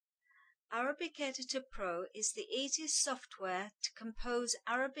Arabic Editor Pro is the easiest software to compose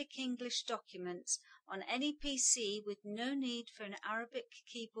Arabic-English documents on any PC with no need for an Arabic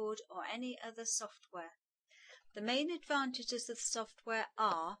keyboard or any other software. The main advantages of the software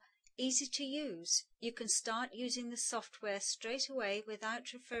are easy to use. You can start using the software straight away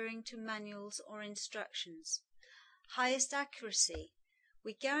without referring to manuals or instructions. Highest accuracy.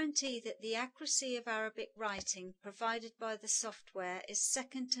 We guarantee that the accuracy of Arabic writing provided by the software is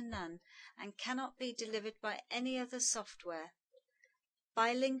second to none and cannot be delivered by any other software.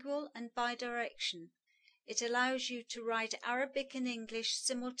 Bilingual and bidirection. It allows you to write Arabic and English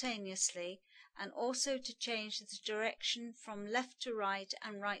simultaneously and also to change the direction from left to right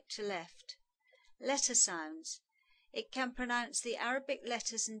and right to left. Letter sounds. It can pronounce the Arabic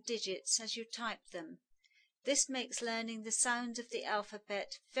letters and digits as you type them. This makes learning the sounds of the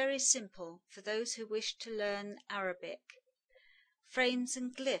alphabet very simple for those who wish to learn Arabic. Frames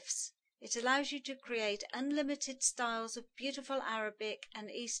and glyphs. It allows you to create unlimited styles of beautiful Arabic and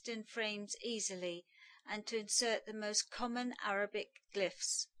Eastern frames easily and to insert the most common Arabic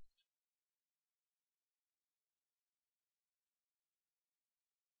glyphs.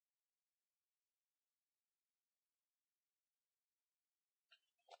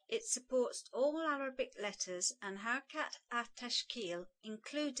 It supports all Arabic letters and حركات التشكيل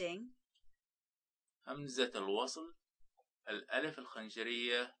including همزة الوصل، الألف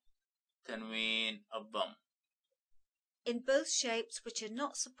الخنجرية، تنوين الضم. in both shapes which are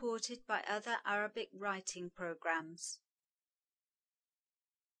not supported by other Arabic writing programs.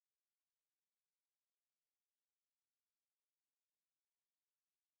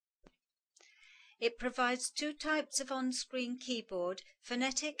 It provides two types of on-screen keyboard,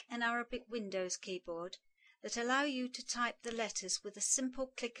 phonetic and Arabic Windows keyboard, that allow you to type the letters with a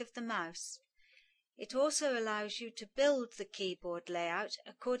simple click of the mouse. It also allows you to build the keyboard layout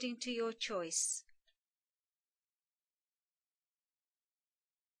according to your choice.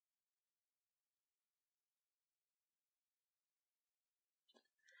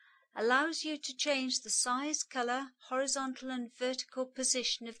 Allows you to change the size, color, horizontal and vertical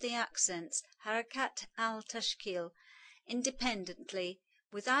position of the accents, حركات التشكيل, independently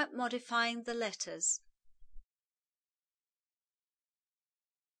without modifying the letters.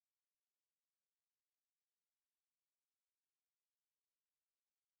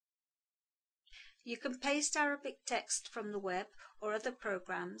 You can paste Arabic text from the web or other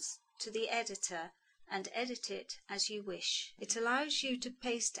programs to the editor and edit it as you wish. It allows you to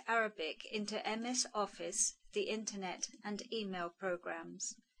paste Arabic into MS Office, the Internet, and email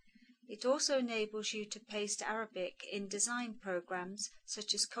programs. It also enables you to paste Arabic in design programs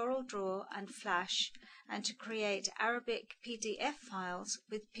such as CorelDRAW and Flash, and to create Arabic PDF files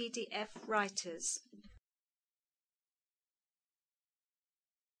with PDF writers.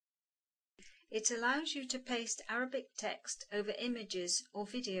 It allows you to paste Arabic text over images or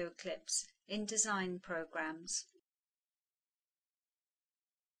video clips in design programs.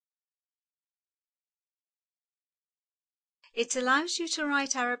 It allows you to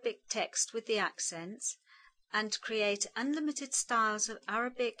write Arabic text with the accents and create unlimited styles of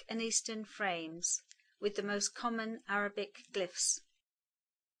Arabic and Eastern frames with the most common Arabic glyphs.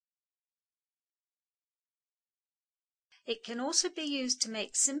 It can also be used to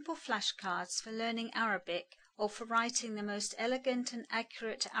make simple flashcards for learning Arabic or for writing the most elegant and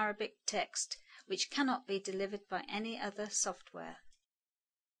accurate Arabic text, which cannot be delivered by any other software.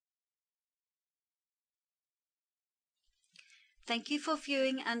 Thank you for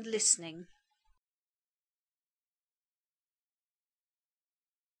viewing and listening.